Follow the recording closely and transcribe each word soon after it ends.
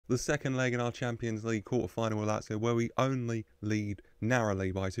the second leg in our Champions League quarter-final with Lazio, where we only lead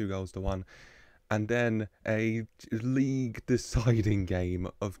narrowly by 2-1. And then a league-deciding game,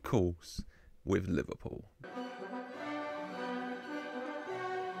 of course, with Liverpool.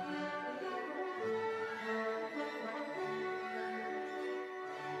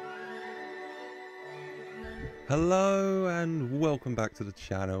 Hello and welcome back to the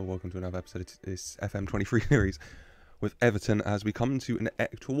channel. Welcome to another episode of this FM23 series with Everton as we come to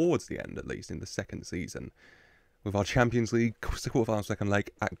towards the end, at least in the second season, with our Champions League quarter-final second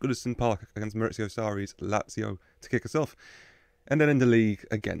leg at Goodison Park against Maurizio Sarri's Lazio to kick us off. And then in the league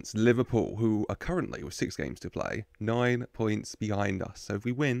against Liverpool, who are currently, with 6 games to play, 9 points behind us. So if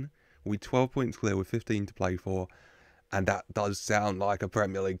we win, we'll be 12 points clear with 15 to play for. And that does sound like a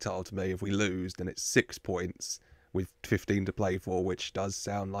Premier League title to me. If we lose, then it's 6 points with 15 to play for, which does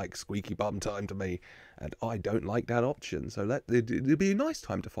sound like squeaky bum time to me. And I don't like that option. So it'd be a nice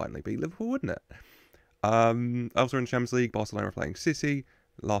time to finally beat Liverpool, wouldn't it? Also in the Champions League, Barcelona are playing City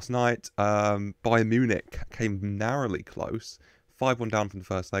last night. Bayern Munich came narrowly close. 5-1 down from the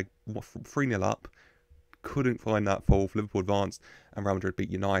first leg, 3-0 up. Couldn't find that fourth. Liverpool advanced, and Real Madrid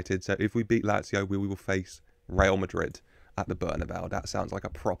beat United. So if we beat Lazio, we will face Real Madrid at the Bernabeu. That sounds like a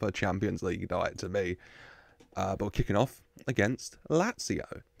proper Champions League night to me. But we're kicking off against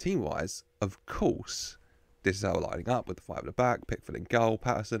Lazio. Team-wise, of course, this is how we're lining up with the 5 at the back. Pickford in goal,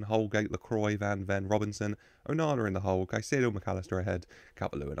 Patterson, Holgate, Lacroix, Van Ven, Robinson, Onana in the hole, Caicedo, McAllister ahead,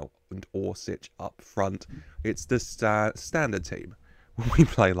 Calvert-Lewin and Orsic up front. It's the standard team when we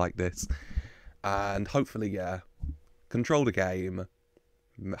play like this. And hopefully, yeah, control the game,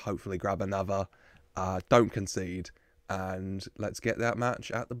 hopefully grab another. Don't concede, and let's get that match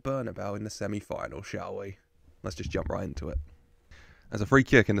at the Bernabeu in the semi-final, shall we? Let's just jump right into it. There's a free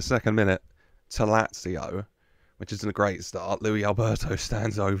kick in the second minute to Lazio, which isn't a great start. Luis Alberto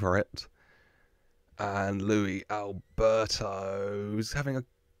stands over it, and Luis Alberto's having a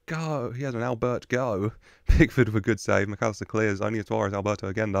go. He has an Albert go. Pickford with a good save. McAllister clears. Only as far as Alberto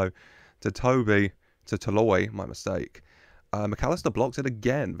again, though. To Toby, to Toloi, my mistake. McAllister blocks it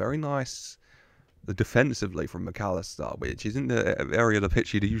again. Very nice defensively from McAllister, which isn't the area of the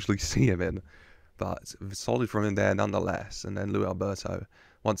pitch you'd usually see him in, but solid from him there nonetheless. And then Luis Alberto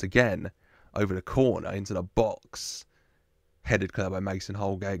once again over the corner into the box, headed clear by Mason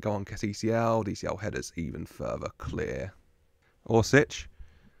Holgate. Go on DCL. DCL headers even further clear. Orsic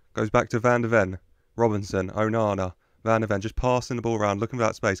goes back to Van de Ven, Robinson, Onana, Van de Ven just passing the ball around, looking for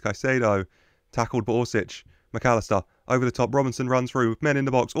that space. Caicedo tackled by Orsic. McAllister over the top. Robinson runs through, men in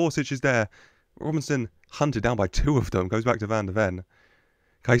the box. Orsic is there. Robinson hunted down by 2 of them. Goes back to Van de Ven.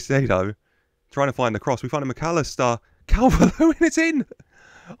 Caicedo trying to find the cross. We find a McAllister. Calver-Lewin, it's in!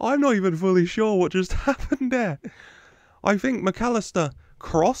 I'm not even fully sure what just happened there. I think McAllister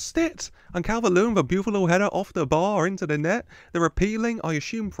crossed it, and Calvert-Lewin with a beautiful little header off the bar into the net. They're appealing, I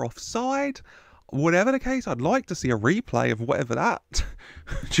assume, for offside. Whatever the case, I'd like to see a replay of whatever that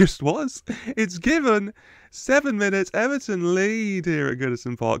just was. It's given. 7 minutes, Everton lead here at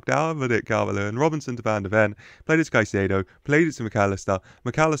Goodison Park. Down with it, Calvert-Lewin. Robinson to Van de Ven. Played it to Caicedo. Played it to McAllister.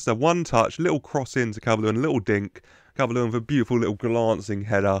 McAllister, one touch, little cross in to Calvert-Lewin, little dink. Calvert-Lewin with a beautiful little glancing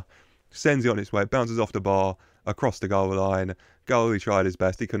header. Sends it on its way, bounces off the bar, across the goal line. Goalie tried his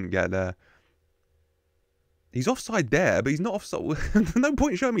best, he couldn't get there. He's offside there, but he's not offside. No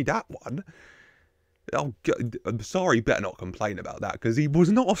point in showing me that one. Oh, I'm sorry, better not complain about that, because he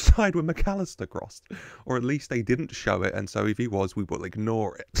was not offside when McAllister crossed. Or at least they didn't show it, and so if he was, we will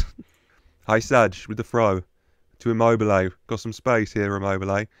ignore it. Sajc with the throw to Immobile. Got some space here,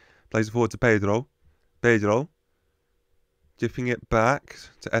 Immobile. Plays it forward to Pedro. Pedro. Dipping it back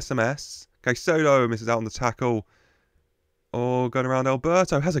to SMS. Caicedo misses out on the tackle. Oh, going around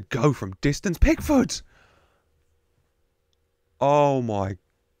Alberto. Has a go from distance. Pickford! Oh my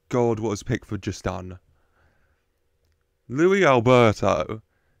God, what has Pickford just done? Luis Alberto,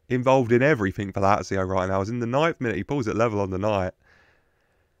 involved in everything for Lazio right now. Is in the 9th minute, he pulls it level on the night.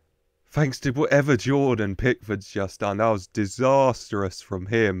 Thanks to whatever Jordan Pickford's just done. That was disastrous from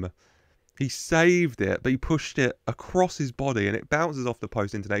him. He saved it, but he pushed it across his body and it bounces off the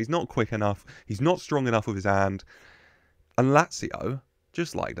post into there. He's not quick enough. He's not strong enough with his hand. And Lazio,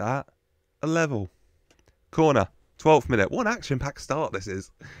 just like that, a level. Corner. 12th minute. What an action-packed start this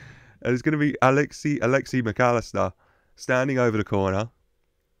is. And it's going to be Alexi McAllister standing over the corner,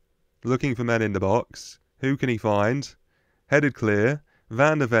 looking for men in the box. Who can he find? Headed clear.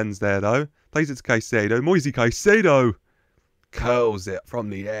 Van de Ven's there, though. Plays it to Caicedo. Moise Caicedo curls it from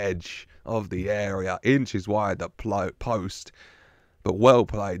the edge of the area. Inches wide the post. But well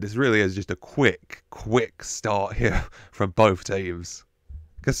played. This really is just a quick start here from both teams.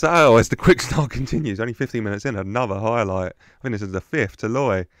 Casale, as the quick start continues, only 15 minutes in, another highlight. I think this is the 5th.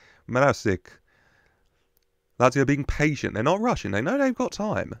 Toloi, Manasic. Lazio being patient. They're not rushing. They know they've got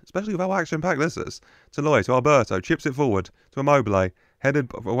time, especially with how action-packed this is. Toloi to Alberto, chips it forward to Immobile.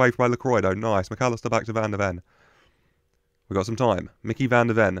 Headed away by Lacroix, though. Nice. McAllister back to Van der Ven. We've got some time. Mickey Van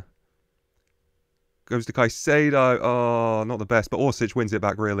der Ven. Goes to Caicedo. Oh, not the best, but Orsic wins it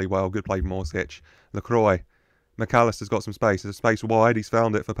back really well. Good play from Orsic. Lacroix. McAllister's got some space. There's a space wide. He's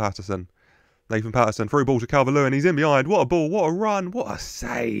found it for Patterson. Nathan Patterson. Through ball to Calver-Lewin. He's in behind. What a ball. What a run. What a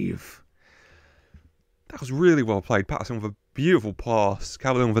save. That was really well played. Patterson with a beautiful pass.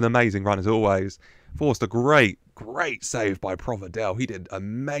 Calvert-Lewin with an amazing run as always. Forced a great save by Providel. He did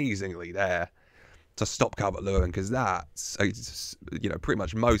amazingly there to stop Calvert-Lewin, because that's, you know, pretty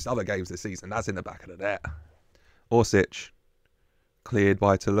much most other games this season. That's in the back of the net. Orsic. Cleared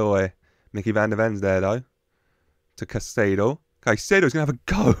by Toloi. Mickey Van der Ven's there though. To Caicedo. Caicedo's going to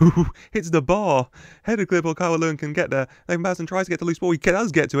have a go. Hits the bar. Headed clear ball. Calvert-Lewin can get there. Nathan Patterson tries to get the loose ball. He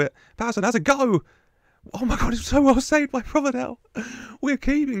does get to it. Patterson has a go. Oh my god, it's so well saved by Providel. We're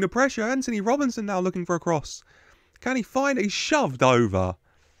keeping the pressure. Anthony Robinson now looking for a cross. Can he find it? He's shoved over.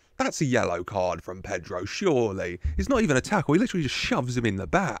 That's a yellow card from Pedro, surely. It's not even a tackle. He literally just shoves him in the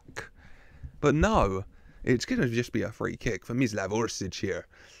back. But no, it's going to just be a free kick for Mislav Orsic here.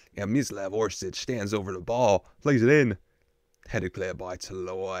 Yeah, Mislav Orsic stands over the ball, plays it in. Headed clear by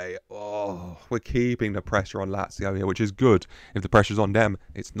Toloi. Oh, we're keeping the pressure on Lazio here, which is good. If the pressure's on them,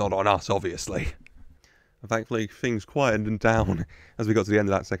 it's not on us, obviously. And thankfully, things quietened down as we got to the end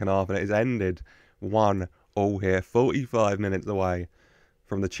of that second half, and it has ended 1-0 here, 45 minutes away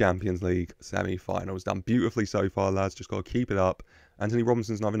from the Champions League semi-finals. Done beautifully so far, lads. Just got to keep it up. Anthony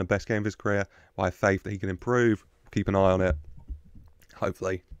Robinson's not having the best game of his career, but I have faith that he can improve. Keep an eye on it.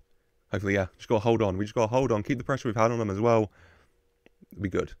 Hopefully, yeah. Just got to hold on. We just got to hold on. Keep the pressure we've had on them as well. It'll be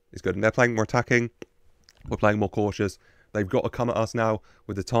good. It's good. And they're playing more attacking. We're playing more cautious. They've got to come at us now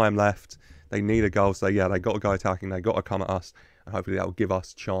with the time left. They need a goal, so yeah, they got to go attacking. They got to come at us, and hopefully that will give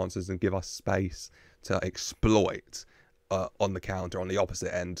us chances and give us space to exploit on the counter on the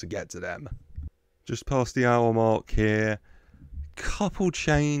opposite end to get to them. Just past the hour mark here. Couple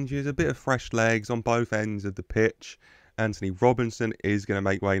changes, a bit of fresh legs on both ends of the pitch. Anthony Robinson is going to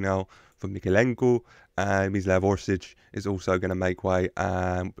make way now for Mikalenko, and Mislav Orsic is also going to make way,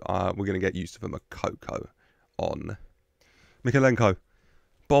 and we're going to get used to Makoko on. Mikalenko,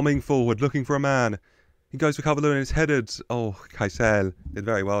 bombing forward, looking for a man. He goes for Calvert-Lewin, it's headed. Oh, Caicedo did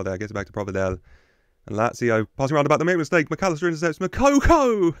very well there, gets it back to Providel. And Lazio passing around about the make mistake. McAllister intercepts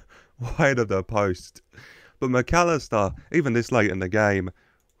Makoko wide of the post. But McAllister, even this late in the game,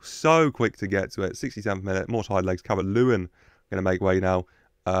 so quick to get to it. 67th minute, more side legs. Calvert-Lewin going to make way now.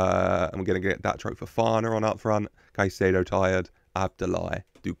 And we're going to get that trope for Fofana on up front. Caicedo tired. Abdoulaye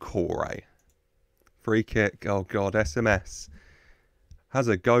Doucouré. Free kick. Oh god, SMS. Has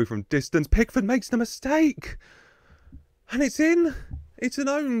a go from distance. Pickford makes the mistake. And it's in. It's an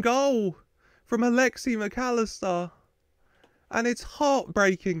own goal from Alexi McAllister. And it's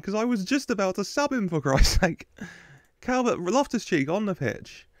heartbreaking because I was just about to sub him, for Christ's sake. Loftus-Cheek on the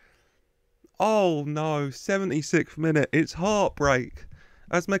pitch. Oh no, 76th minute. It's heartbreak.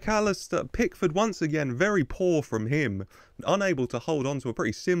 As McAllister, Pickford once again, very poor from him. Unable to hold on to a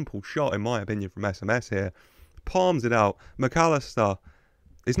pretty simple shot, in my opinion, from SMS here. Palms it out. McAllister.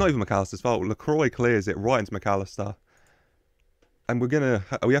 It's not even McAllister's fault. Lacroix clears it right into McAllister. And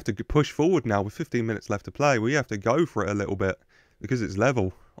we have to push forward now with 15 minutes left to play. We have to go for it a little bit because it's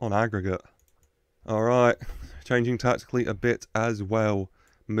level on aggregate. All right, changing tactically a bit as well.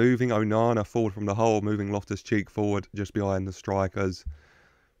 Moving Onana forward from the hole, moving Loftus-Cheek forward just behind the strikers.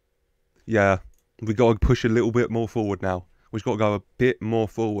 Yeah, we got to push a little bit more forward now. We've got to go a bit more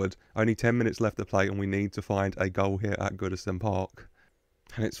forward. Only 10 minutes left to play and we need to find a goal here at Goodison Park.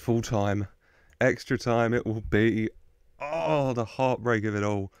 And it's full time. Extra time it will be. Oh, the heartbreak of it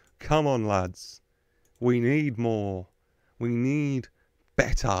all. Come on, lads. We need more. We need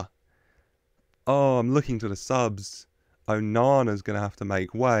better. Oh, I'm looking to the subs. Onana's going to have to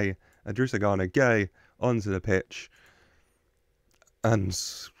make way. Adrissa Gay onto the pitch. And,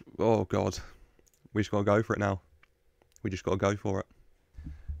 oh God. We just got to go for it now. We just got to go for it.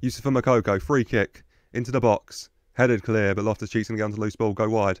 Yusufa Makoko, free kick. Into the box. Headed clear, but Loftus-Cheek's going to get onto loose ball. Go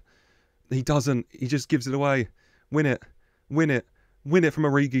wide. He doesn't. He just gives it away. Win it. Win it. Win it from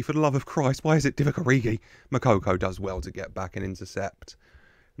Origi, for the love of Christ. Why is it Divock Origi? Makoko does well to get back and intercept.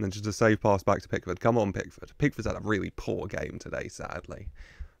 And then just a save pass back to Pickford. Come on, Pickford. Pickford's had a really poor game today, sadly.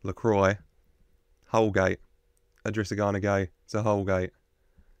 Lacroix. Holgate. Adrissa Gay to Holgate.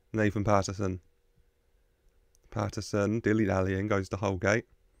 Nathan Patterson. Patterson, dilly-dallying, goes to Holgate.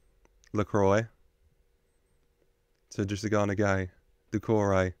 LaCroix. To Dragana Gay.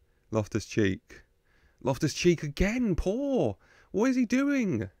 Doucouré. Loftus-Cheek. Loftus-Cheek again, poor. What is he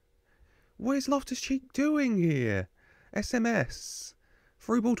doing? What is Loftus-Cheek doing here? SMS.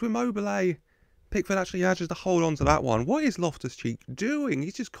 Through ball to Immobile. Pickford actually manages to hold on to that one. What is Loftus-Cheek doing?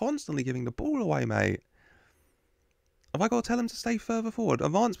 He's just constantly giving the ball away, mate. Have I got to tell him to stay further forward?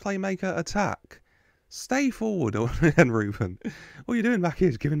 Advanced playmaker, attack. Stay forward, and Ruben. What are you doing back here?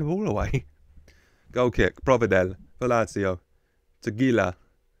 Just giving the ball away. Goal kick. Providel. For Lazio. To Gila.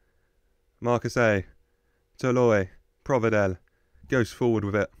 Marcus A. Toloi. Providel. Goes forward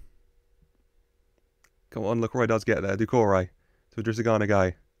with it. Come on, LaCroix does get there. Doucouré. To Dragana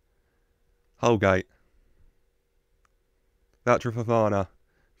Gay. Holgate. That's Fofana.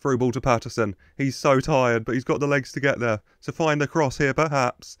 Through ball to Patterson. He's so tired, but he's got the legs to get there. To find the cross here,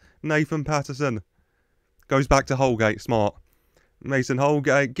 perhaps. Nathan Patterson. Goes back to Holgate. Smart. Mason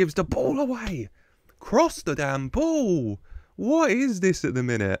Holgate gives the ball away. Cross the damn ball. What is this at the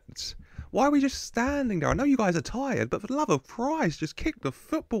minute? Why are we just standing there? I know you guys are tired, but for the love of Christ, just kick the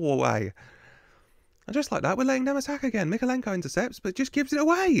football away. And just like that, we're letting them attack again. Mikalenko intercepts, but just gives it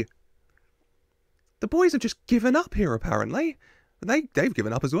away. The boys have just given up here, apparently. They've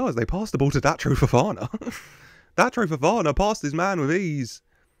given up as well as they passed the ball to Datro Fofana. Datro Fofana passed his man with ease.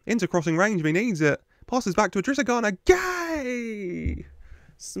 Into crossing range if he needs it. Passes back to Dragana Gay!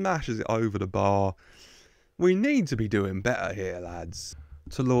 Smashes it over the bar. We need to be doing better here, lads.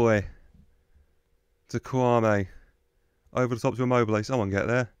 Toloi. To Kwame. Over the top to Immobile. Someone get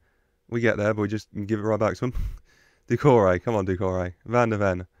there. We get there, but we just give it right back to him. Doucouré. Come on, Doucouré. Van der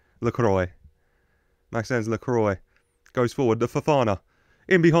Ven. LaCroix. Maxence LaCroix. Goes forward to Fofana.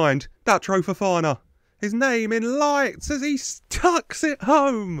 In behind. Datro Fofana. His name in lights as he tucks it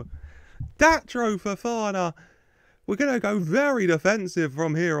home. Datro Fofana. We're going to go very defensive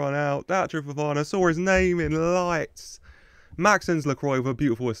from here on out. Datro Fofana saw his name in lights. Maxence LaCroix with a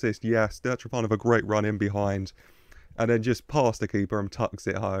beautiful assist. Yes, Datro Fofana with a great run in behind. And then just past the keeper and tucks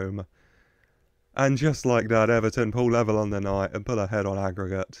it home. And just like that, Everton pull level on the night and put ahead on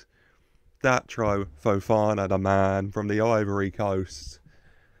aggregate. Datro Fofana, the man from the Ivory Coast.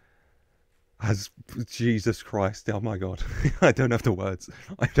 As Jesus Christ, oh my God. I don't have the words.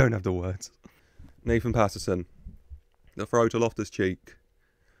 I don't have the words. Nathan Patterson. The throw to Loftus-Cheek.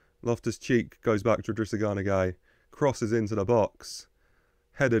 Loftus-Cheek goes back to Dragana Gay. Crosses into the box.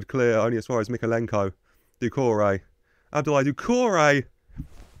 Headed clear only as far as Mikalenko. Doucouré. Abdoulaye Doucouré.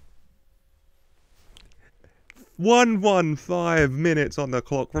 1:15 minutes on the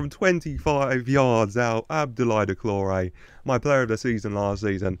clock from 25 yards out. Abdoulaye Doucouré, my player of the season last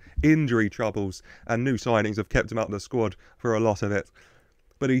season. Injury troubles and new signings have kept him out of the squad for a lot of it.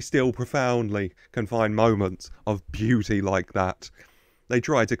 But he still profoundly can find moments of beauty like that. They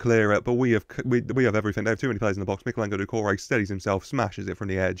tried to clear it, but we have everything. They have too many players in the box. Mikalenko Doucouré steadies himself, smashes it from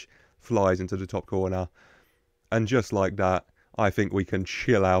the edge, flies into the top corner. And just like that, I think we can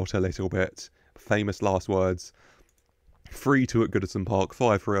chill out a little bit. Famous last words. 3-2 at Goodison Park,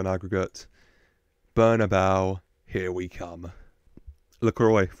 5-3 on aggregate. Bernabeu, here we come.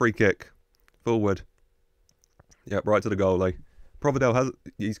 LaCroix, free kick. Forward. Yep, right to the goalie. Providel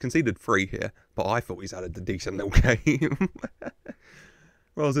he's conceded 3 here, but I thought he's had a decent little game.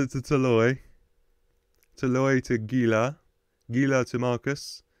 Rolls it to Toloi. Toloi to Gila. Gila to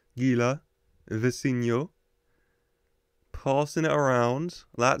Marcus. Gila. Vicinho. Passing it around.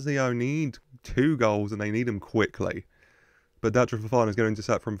 Lazio need 2 goals and they need them quickly. But Datro Fofana is going to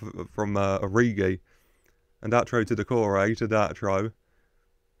intercept from Origi. And Datro to Doucouré to Datro.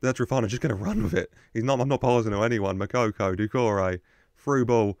 Datro Fofana just going to run with it. I'm not passing to anyone. Makoko, Doucouré. Through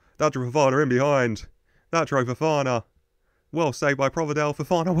ball. Datro Fofana in behind. Datro Fofana. Well saved by Providel.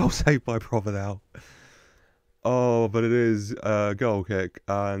 Fofana well saved by Providel. Oh, but it is a goal kick.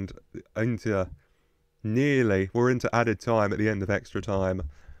 And we're into added time at the end of extra time.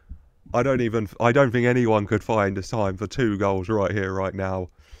 I don't think anyone could find a time for 2 goals right here, right now,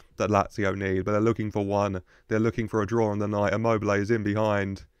 that Lazio need. But they're looking for 1. They're looking for a draw on the night. Immobile is in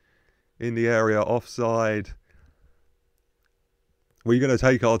behind. In the area, offside. We're going to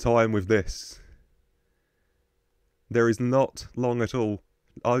take our time with this. There is not long at all.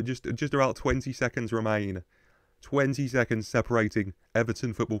 Just about 20 seconds remain. 20 seconds separating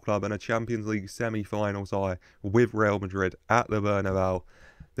Everton Football Club and a Champions League semi-final tie with Real Madrid at the Bernabeu.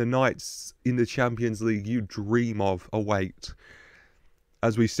 The nights in the Champions League you dream of await.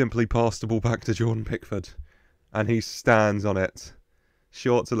 As we simply pass the ball back to Jordan Pickford. And he stands on it.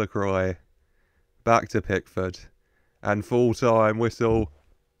 Short to LaCroix. Back to Pickford. And full-time whistle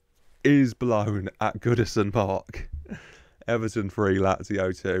is blown at Goodison Park. Everton 3,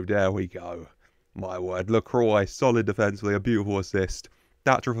 Lazio 2. There we go. My word. Lacroix, solid defensively, a beautiful assist.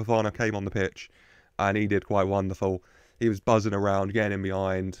 Thatcher Fofana came on the pitch, and he did quite wonderful. He was buzzing around, getting in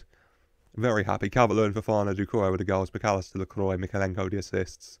behind. Very happy. Calvert-Lewin, Fofana, Ducour with the goals. McAllister, Lacroix, Mikalenko the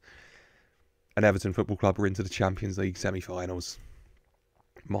assists. And Everton Football Club are into the Champions League semi-finals.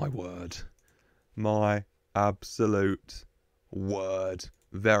 My word. My absolute word.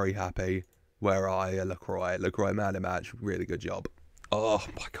 Very happy. Where are you, Lacroix? Lacroix, man of match. Really good job. Oh,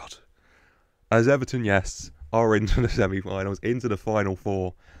 my God. As Everton, yes, are into the semi-finals, into the final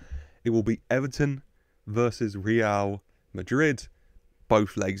four. It will be Everton versus Real Madrid,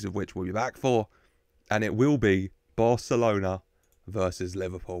 both legs of which we'll be back for. And it will be Barcelona versus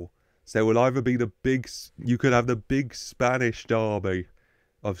Liverpool. So it will either be the big... You could have the big Spanish derby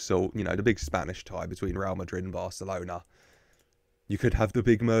of sort, you know, the big Spanish tie between Real Madrid and Barcelona. You could have the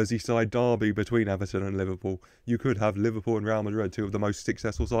big Merseyside derby between Everton and Liverpool. You could have Liverpool and Real Madrid, two of the most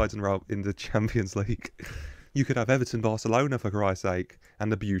successful sides in the Champions League. You could have Everton-Barcelona, for Christ's sake,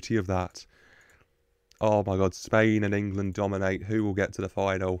 and the beauty of that. Oh my God, Spain and England dominate. Who will get to the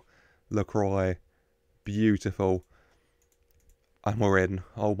final? Lacroix. Beautiful. And we're in.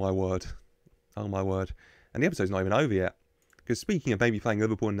 Oh my word. Oh my word. And the episode's not even over yet. Because speaking of maybe playing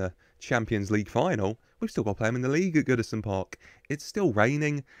Liverpool in the Champions League final, we've still got to play them in the league at Goodison Park. It's still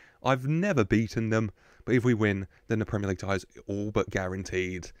raining. I've never beaten them. But if we win, then the Premier League tie is all but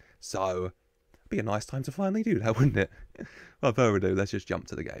guaranteed. So, it'd be a nice time to finally do that, wouldn't it? Without further ado, let's just jump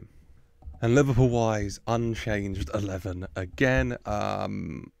to the game. And Liverpool-wise, unchanged 11 again.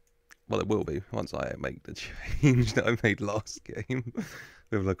 Well, it will be once I make the change that I made last game.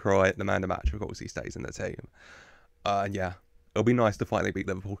 With Lacroix, the man of the match, of course, he stays in the team. And yeah, it'll be nice to finally beat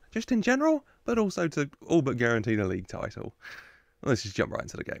Liverpool, just in general, but also to all but guarantee the league title. Let's just jump right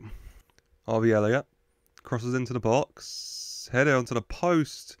into the game. Harvey Elliott crosses into the box, header onto the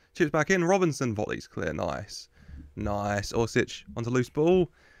post, chips back in, Robinson volleys clear, nice. Nice, Orsic onto loose ball,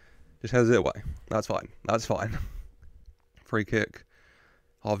 just heads it away. That's fine, that's fine. Free kick.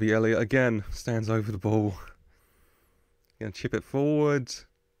 Harvey Elliott again stands over the ball. Gonna chip it forward.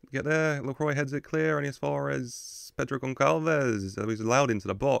 Get there. Lacroix heads it clear, and as far as Pedro Goncalves, he's allowed into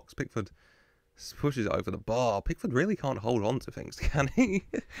the box. Pickford pushes it over the bar. Pickford really can't hold on to things, can he?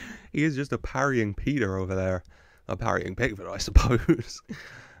 He is just a parrying Peter over there. A parrying Pickford, I suppose.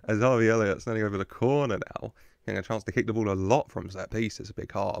 As Harvey Elliott standing over the corner now, getting a chance to kick the ball a lot from set piece. It's a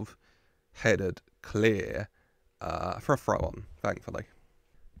big half. Headed clear for a throw on, thankfully.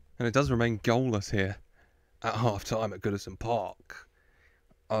 And it does remain goalless here at half-time at Goodison Park.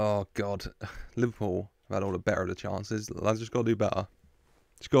 Oh, God. Liverpool have had all the better of the chances. Lads just got to do better.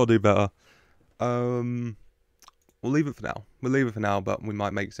 Just got to do better. We'll leave it for now. We'll leave it for now, but we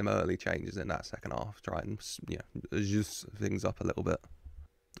might make some early changes in that second half. Try and, yeah, juice things up a little bit.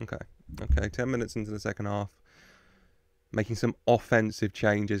 Okay, 10 minutes into the second half. Making some offensive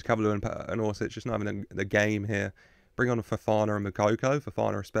changes. Calver-Lewin and Orsic just not having the game here. Bring on Fofana and Moukoko.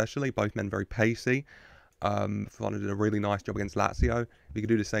 Fofana especially. Both men very pacey. Fofana did a really nice job against Lazio. If we could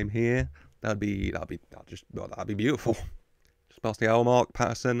do the same here, that'd be beautiful. Just past the hour mark.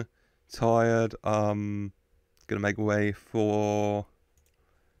 Patterson, tired. Gonna make way for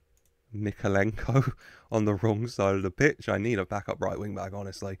Mikalenko on the wrong side of the pitch. I need a backup right wing back,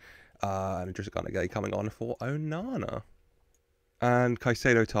 honestly. And just gonna get coming on for Onana. And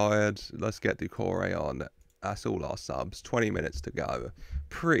Caicedo tired. Let's get Ducour on. That's all our subs. 20 minutes to go.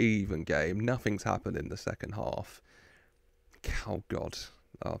 Pretty even game. Nothing's happened in the second half. Oh, God.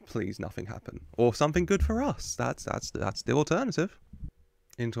 Oh, please, nothing happen. Or something good for us. That's the alternative.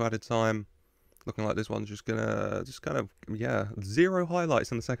 Into added time. Looking like this one's just gonna, yeah, zero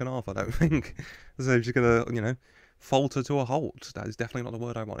highlights in the second half, I don't think. So just gonna, you know, falter to a halt. That is definitely not the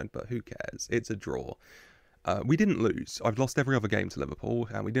word I wanted, but who cares? It's a draw. We didn't lose. I've lost every other game to Liverpool,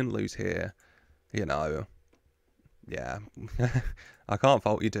 and we didn't lose here. You know, yeah, I can't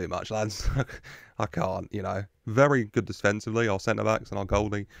fault you too much, lads. I can't, you know. Very good defensively, our centre-backs and our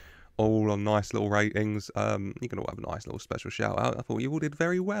goalie, all on nice little ratings. You can all have a nice little special shout-out. I thought you all did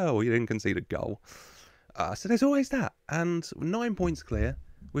very well. You didn't concede a goal. So there's always that. And 9 points clear,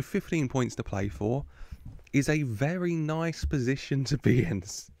 with 15 points to play for, is a very nice position to be in.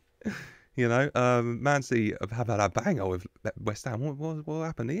 You know, Man City have had a banger with West Ham. What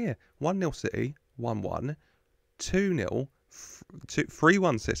happened here? 1-0 City, 1-1. 2-0,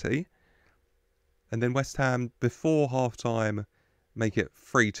 3-1 City, and then West Ham before half-time make it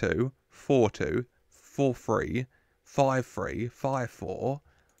 3-2, 4-2, 4-3, 5-3, 5-4.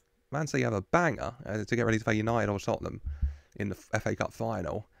 Man City have a banger to get ready to play United or Tottenham in the FA Cup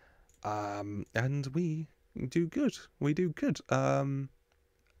final. And we do good. We do good.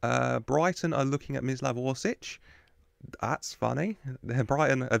 Brighton are looking at Mislav Orsic. That's funny.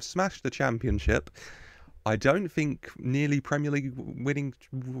 Brighton have smashed the Championship. I don't think nearly Premier League winning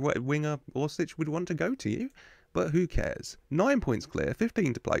winger Orsic would want to go to you, but who cares? 9 points clear,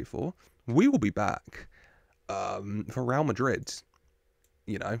 15 to play for. We will be back for Real Madrid.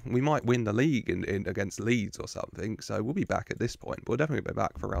 You know, we might win the league in against Leeds or something, so we'll be back at this point. But we'll definitely be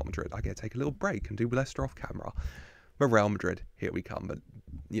back for Real Madrid. I get to take a little break and do Leicester off camera. But Real Madrid, here we come. But,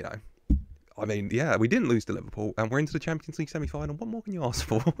 you know, I mean, yeah, we didn't lose to Liverpool, and we're into the Champions League semi-final. What more can you ask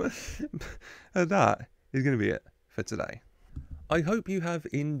for? And that is going to be it for today. I hope you have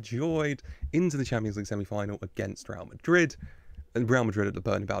enjoyed into the Champions League semi-final against Real Madrid. And Real Madrid at the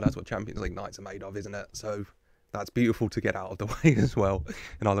Bernabeu, that's what Champions League nights are made of, isn't it? So that's beautiful to get out of the way as well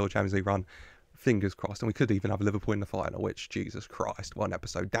in our little Champions League run. Fingers crossed. And we could even have Liverpool in the final, which, Jesus Christ, one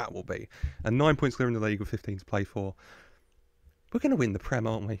episode that will be. And 9 points clear in the league with 15 to play for. We're going to win the Prem,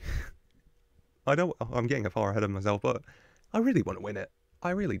 aren't we? I'm getting far ahead of myself, but I really want to win it.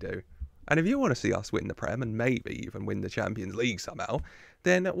 I really do. And if you want to see us win the Prem and maybe even win the Champions League somehow,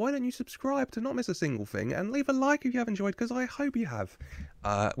 then why don't you subscribe to not miss a single thing and leave a like if you have enjoyed, because I hope you have.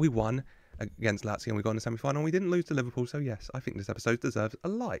 We won against Lazio and we got in the semi-final and we didn't lose to Liverpool, so yes, I think this episode deserves a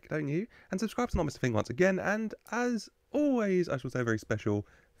like, don't you? And subscribe to not miss a thing once again, and as always, I shall say a very special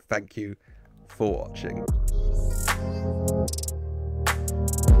thank you for watching.